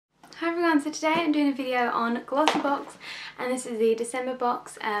everyone, so today I'm doing a video on Glossy Box, and this is the December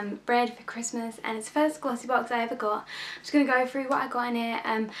box, bread for Christmas, and it's the first Glossy Box I ever got. I'm just going to go through what I got in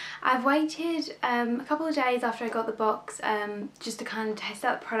it. I've waited a couple of days after I got the box just to kind of test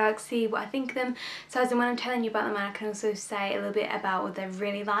out the products, see what I think of them, so as in when I'm telling you about them I can also say a little bit about what they're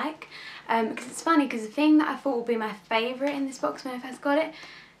really like. Because it's funny, because the thing that I thought would be my favourite in this box when I first got it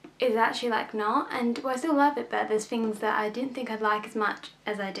is actually like not, and well, I still love it, but there's things that I didn't think I'd like as much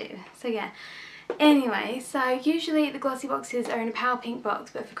as I do. So yeah, anyway, so usually the Glossy Boxes are in a pale pink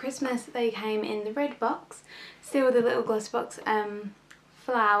box, but for Christmas they came in the red box, still with the little Glossy Box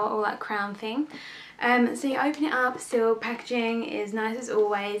flower or like crown thing. So you open it up, still packaging is nice as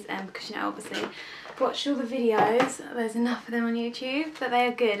always, because you know, obviously watched all the videos, there's enough of them on YouTube, but they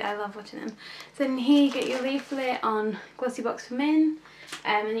are good, I love watching them. So in here you get your leaflet on Glossy Box for men,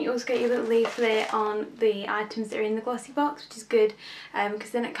 and you also get your little leaflet on the items that are in the Glossy Box, which is good,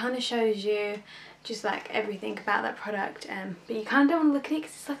 because then it kind of shows you just like everything about that product, but you kind of don't want to look at it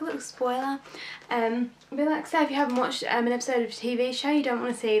because it's like a little spoiler. But like say if you haven't watched an episode of a TV show, you don't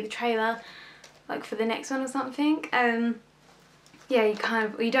want to see the trailer like for the next one or something. Yeah,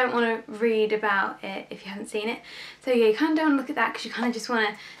 you don't want to read about it if you haven't seen it. So yeah, you kind of don't want to look at that because you kind of just want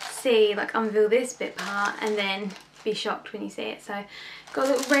to see, like, unveil this bit part and then be shocked when you see it. So got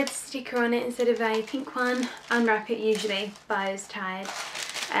a little red sticker on it instead of a pink one. Unwrap it usually, bows tied.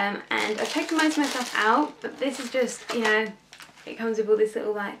 And I've taken most of my stuff out, but this is just, you know, it comes with all this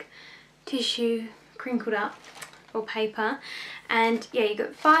little like tissue crinkled up or paper, and yeah, you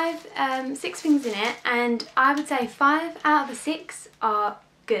got 6 things in it, and I would say 5 out of the 6 are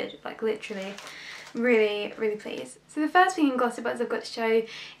good, like literally really pleased. So the first thing in Glossy Box I've got to show you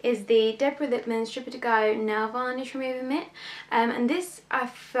is the Deborah Lippmann Stripper to Go Nail Varnish Remover Mitt, and this I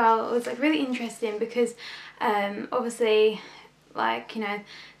felt was like really interesting because obviously, like, you know,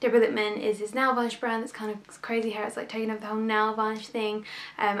 Deborah Lippmann is this nail varnish brand that's kind of crazy how it's like taking over the whole nail varnish thing.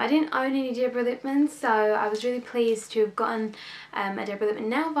 I didn't own any Deborah Lippmann, so I was really pleased to have gotten a Deborah Lippmann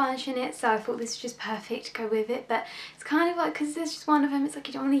nail varnish in it, so I thought this was just perfect to go with it. But it's kind of like, because there's just one of them, it's like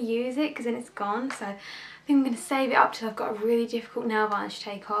you don't want to use it because then it's gone, so I think I'm going to save it up till I've got a really difficult nail varnish to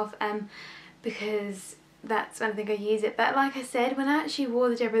take off, because that's when I think I use it. But like I said, when I actually wore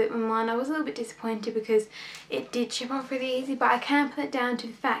the Deborah Lippmann one, I was a little bit disappointed because it did chip off really easy, but I can put it down to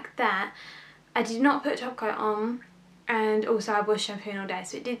the fact that I did not put a top coat on, and also I was shampooing all day,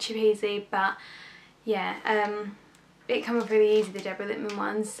 so it did chip easily. But yeah, it came off really easy, the Deborah Lippmann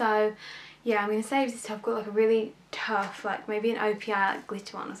one. So yeah, I'm going to save this. I've got like a really tough, like maybe an OPI like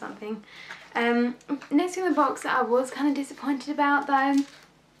glitter one or something. Next thing in the box that I was kind of disappointed about though,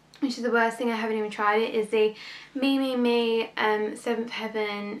 which is the worst thing, I haven't even tried it, is the Me 7th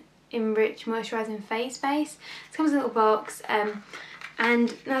Heaven Enrich Moisturising Face Base. This comes in a little box,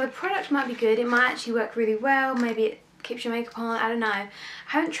 and now the product might be good, it might actually work really well, maybe it keeps your makeup on, I don't know. I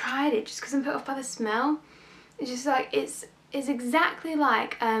haven't tried it just because I'm put off by the smell. It's just like, it's exactly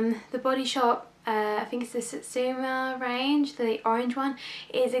like the Body Shop, I think it's the Satsuma range, the orange one.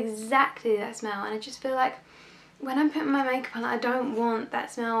 It is exactly that smell, and I just feel like when I'm putting my makeup on, I don't want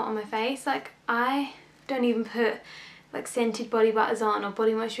that smell on my face. Like, I don't even put like scented body butters on or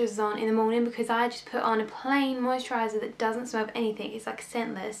body moisturisers on in the morning because I just put on a plain moisturiser that doesn't smell of anything. It's like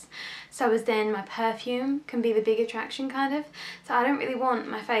scentless. So as then my perfume can be the big attraction kind of. So I don't really want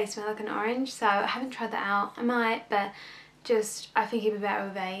my face to smell like an orange. So I haven't tried that out. I might, but just I think it'd be better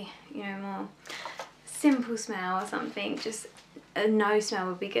with a, you know, more simple smell or something. Just a no smell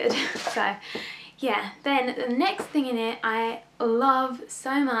would be good. So yeah, then the next thing in it I love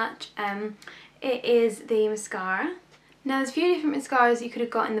so much, it is the mascara. Now there's a few different mascaras you could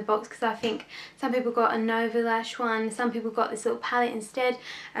have got in the box because I think some people got a Nova Lash one, some people got this little palette instead,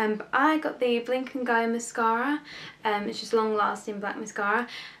 but I got the Blink and Go mascara. It's just long lasting black mascara.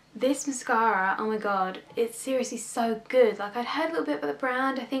 This mascara, oh my god, it's seriously so good. Like, I'd heard a little bit about the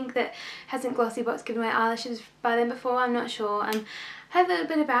brand. I think that hasn't Glossy Box given away eyelashes by them before, I'm not sure. Heard a little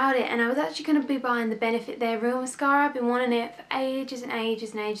bit about it, and I was actually going to be buying the Benefit Their Real mascara. I've been wanting it for ages and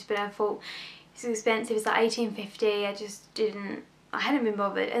ages and ages, but I thought it's expensive. It's like $18.50. I just didn't, I hadn't been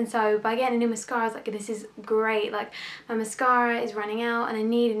bothered, and so by getting a new mascara I was like, this is great. Like, my mascara is running out and I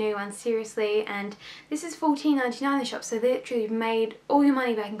need a new one, seriously. And this is $14.99 in the shop, so literally you've made all your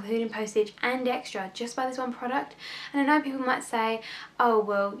money back, including postage and extra, just by this one product. And I know people might say, oh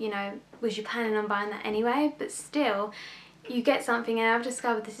well, you know, was you planning on buying that anyway? But still, you get something, and I've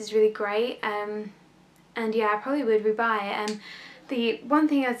discovered this is really great, and yeah, I probably would rebuy it. The one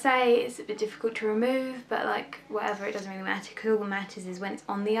thing I'd say is a bit difficult to remove, but like whatever, it doesn't really matter because all that matters is when it's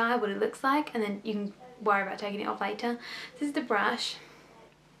on the eye what it looks like, and then you can worry about taking it off later. This is the brush.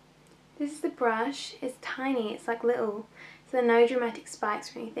 This is the brush. It's tiny. It's like little. So there are no dramatic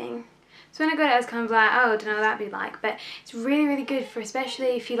spikes or anything. So when I got it I was kind of like, oh, I don't know what that'd be like, but it's really, really good for, especially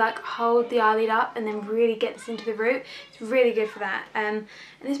if you like hold the eyelid up and then really get this into the root. It's really good for that. And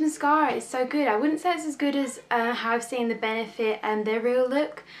this mascara is so good. I wouldn't say it's as good as how I've seen the Benefit and their Real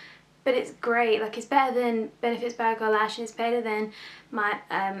look, but it's great. Like, it's better than Benefit's Bad Girl Lash, and it's better than my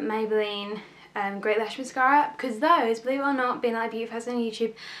Maybelline Great Lash Mascara, because those, believe it or not, being like a beauty person on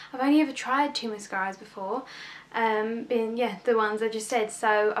YouTube, I've only ever tried 2 mascaras before. Being, yeah, the ones I just said,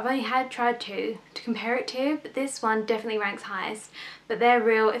 so I've only tried 2 to compare it to, but this one definitely ranks highest. But they're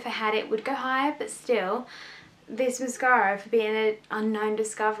Real, if I had it, would go higher, but still, this mascara, for being an unknown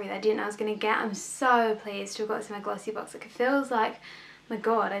discovery that I didn't know I was going to get, I'm so pleased to have got this in my Glossy Box. Like, it feels like, my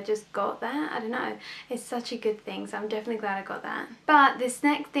god, I just got that. I don't know, it's such a good thing, so I'm definitely glad I got that. But this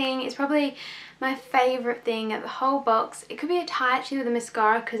next thing is probably my favourite thing at the whole box. It could be a tie actually with the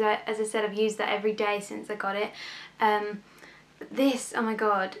mascara, because as I said, I've used that every day since I got it. But this, oh my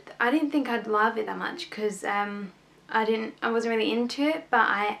god, I didn't think I'd love it that much, because I wasn't really into it, but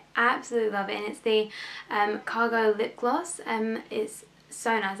I absolutely love it, and it's the Cargo Lip Gloss. It's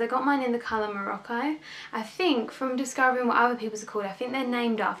so nice. I got mine in the colour Morocco. I think, from discovering what other people's are called, I think they're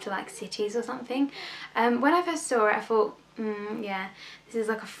named after like cities or something. When I first saw it I thought, yeah, this is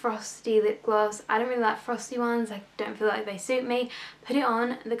like a frosty lip gloss. I don't really like frosty ones. I don't feel like they suit me. Put it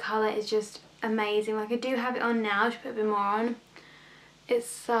on, the colour is just amazing. Like, I do have it on now to put a bit more on. It's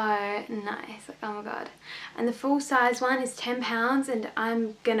so nice, like, oh my god. And the full size one is £10, and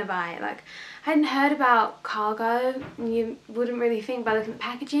I'm gonna buy it. Like, I hadn't heard about Cargo. You wouldn't really think by looking at the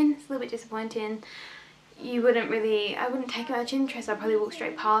packaging. It's a little bit disappointing. I wouldn't take much interest. I'd probably walk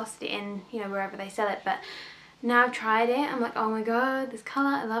straight past it in, you know, wherever they sell it. But now I've tried it, I'm like, oh my god, this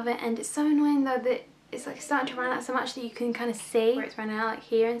colour, I love it. And it's so annoying though that it's like starting to run out so much that you can kind of see where it's running out, like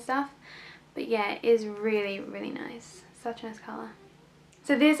here and stuff. But yeah, it is really, really nice. Such a nice colour.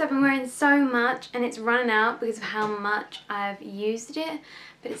 So this I've been wearing so much, and it's running out because of how much I've used it,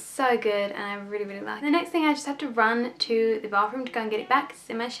 but it's so good and I really, really like it. The next thing, I just have to run to the bathroom to go and get it back. It's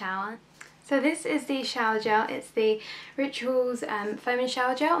in my shower. So this is the shower gel. It's the Rituals foaming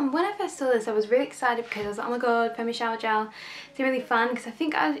shower gel, and when I first saw this I was really excited because I was like, oh my god, foaming shower gel. It's really fun, because I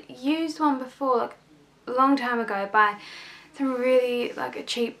think I used one before, like a long time ago, by some really, like, a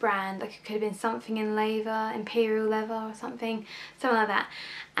cheap brand. Like, it could have been something in leather, Imperial leather or something like that,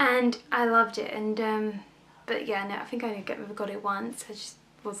 and I loved it. And but yeah, no, I think I only got it once. I just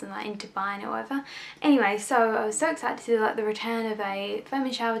wasn't like into buying it or whatever. Anyway, so I was so excited to see like the return of a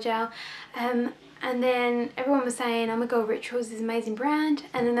foaming shower gel, and then everyone was saying, oh my god, Rituals is an amazing brand.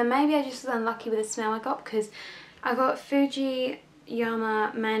 And then maybe I just was unlucky with the smell I got, because I got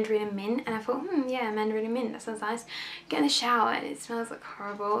Fujiyama Mandarin and Mint, and I thought, yeah, Mandarin and Mint, that sounds nice. Get in the shower and it smells like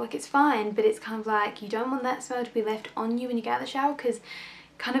horrible. Like, it's fine, but it's kind of like, you don't want that smell to be left on you when you get out of the shower, because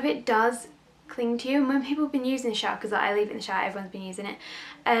kind of it does cling to you. And when people have been using the shower, because I leave it in the shower, everyone's been using it,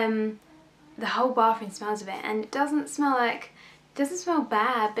 the whole bathroom smells of it, and it doesn't smell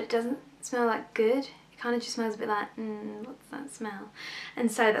bad, but it doesn't smell like good. Kind of just smells a bit like, what's that smell?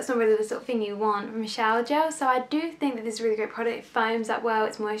 And so that's not really the sort of thing you want from a shower gel. So I do think that this is a really great product. It foams up well,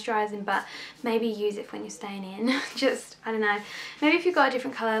 it's moisturising, but maybe use it when you're staying in. Just, I don't know, maybe if you've got a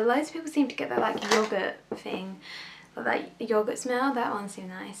different colour. Loads of people seem to get that like yogurt thing, or that yogurt smell. That one seemed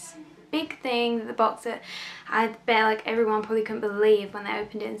nice. Big thing, the box that I bet like everyone probably couldn't believe when they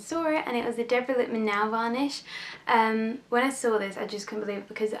opened it and saw it, and it was the Deborah Lippmann nail varnish. When I saw this I just couldn't believe it,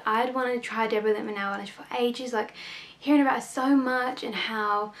 because I'd wanted to try Deborah Lippmann nail varnish for ages, like hearing about it so much and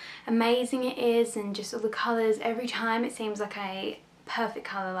how amazing it is, and just all the colours. Every time it seems like a perfect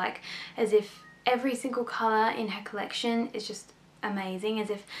colour, like as if every single colour in her collection is just amazing, as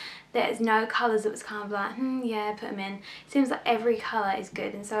if there's no colours that was kind of like, yeah, put them in. It seems like every colour is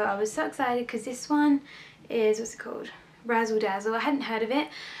good, and so I was so excited, because this one is, what's it called? Razzle Dazzle. I hadn't heard of it,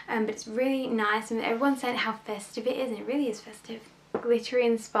 but it's really nice, and everyone's saying how festive it is, and it really is festive. Glittery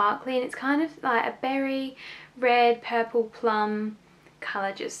and sparkly, and it's kind of like a berry, red, purple, plum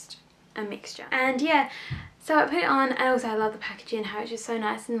colour, just a mixture. And yeah, so I put it on, and also I love the packaging, how it's just so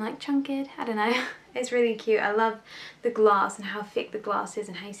nice and like chunkered. I don't know, it's really cute. I love the glass and how thick the glass is,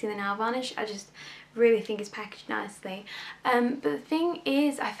 and how you see the nail varnish. I just really think it's packaged nicely. But the thing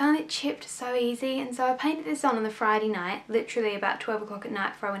is, I found it chipped so easy, and so I painted this on the Friday night, literally about 12 o'clock at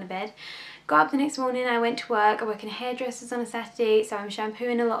night before I went to bed. Got up the next morning, I went to work. I work in hairdressers on a Saturday, so I'm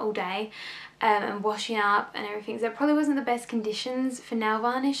shampooing a lot all day. And washing up and everything, so it probably wasn't the best conditions for nail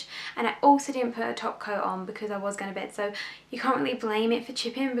varnish. And I also didn't put a top coat on because I was going to bed, so you can't really blame it for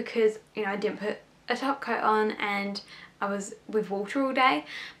chipping, because, you know, I didn't put a top coat on and I was with water all day.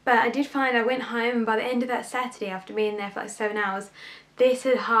 But I did find I went home, and by the end of that Saturday, after being there for like 7 hours, this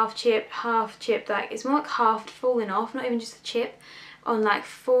had half chipped, like it's more like half falling off, not even just a chip, on like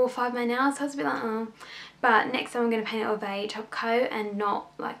 4 or 5 of my nails. So I was a bit like, oh. But next time I'm going to paint it with a top coat and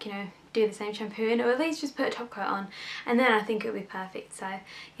not like, you know, do the same shampoo in, or at least just put a top coat on, and then I think it'll be perfect. So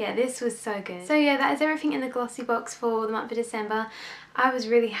yeah, this was so good. So yeah, that is everything in the Glossy Box for the month of December. I was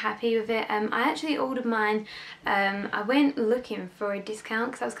really happy with it. I actually ordered mine. I went looking for a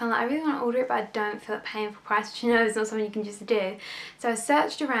discount because I was kind of like, I really want to order it, but I don't feel like paying for price, which you know is not something you can just do. So I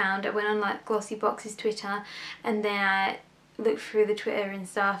searched around. I went on like Glossy Box's Twitter, and then I looked through the Twitter and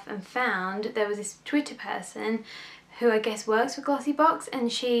stuff and found there was this Twitter person who I guess works for Glossy Box,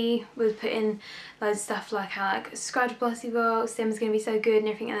 and she was putting loads of stuff like how like subscribe to Glossy Box, December's gonna be so good and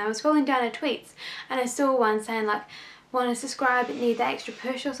everything, and I was scrolling down her tweets and I saw one saying like, want to subscribe but need the extra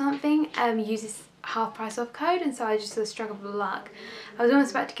push or something, use this half price off code. And so I just sort of struck up with luck. I was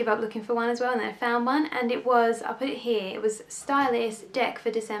almost about to give up looking for one as well, and then I found one, and it was, I'll put it here, it was Stylist Deck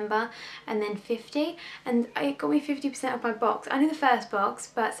for December and then 50, and it got me 50% off my box. Only the first box,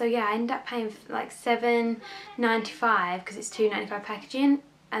 but so yeah, I ended up paying like $7.95 because it's $2.95 packaging,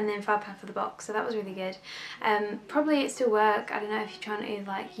 and then £5 for the box, so that was really good. Probably it still work. I don't know if you're trying to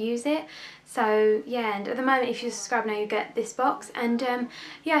like use it. So yeah, and at the moment if you subscribe now you get this box, and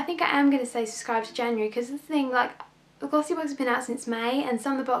yeah, I think I am going to say subscribe to January, because the thing, like, the Glossy Box has been out since May, and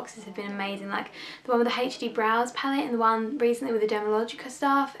some of the boxes have been amazing, like the one with the HD Brows palette, and the one recently with the Dermalogica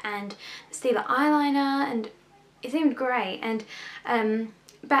stuff, and the Stila eyeliner, and it seemed great. And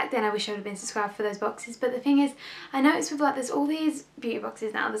back then I wish I would have been subscribed for those boxes, but the thing is, I noticed with like, there's all these beauty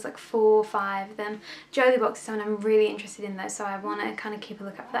boxes now, there's like 4 or 5 of them. Jolie Box is someone I'm really interested in though, so I want to kind of keep a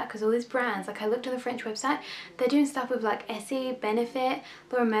look out for that, because all these brands, like I looked on the French website, they're doing stuff with like Essie, Benefit,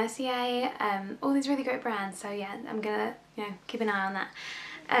 Laura Mercier, all these really great brands. So yeah, I'm gonna, you know, keep an eye on that.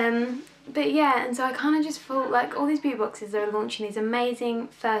 But yeah, and so I kind of just thought like all these beauty boxes, they're launching these amazing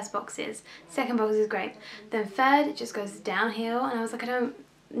first boxes, second box is great, then third it just goes downhill, and I was like, I don't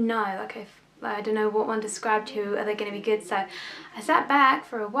know, like if I don't know what one to subscribe to, are they going to be good? So I sat back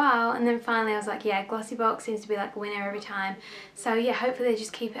for a while, and then finally I was like, yeah, Glossy Box seems to be like a winner every time. So yeah, hopefully they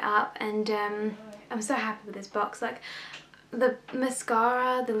just keep it up, and I'm so happy with this box. Like the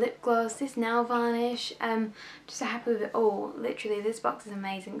mascara, the lip gloss, this nail varnish, just so happy with it all. Literally, this box is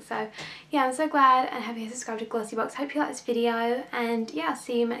amazing. So yeah, I'm so glad and happy to subscribe to Glossy Box. Hope you like this video, and yeah, I'll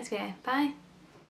see you in my next video. Bye.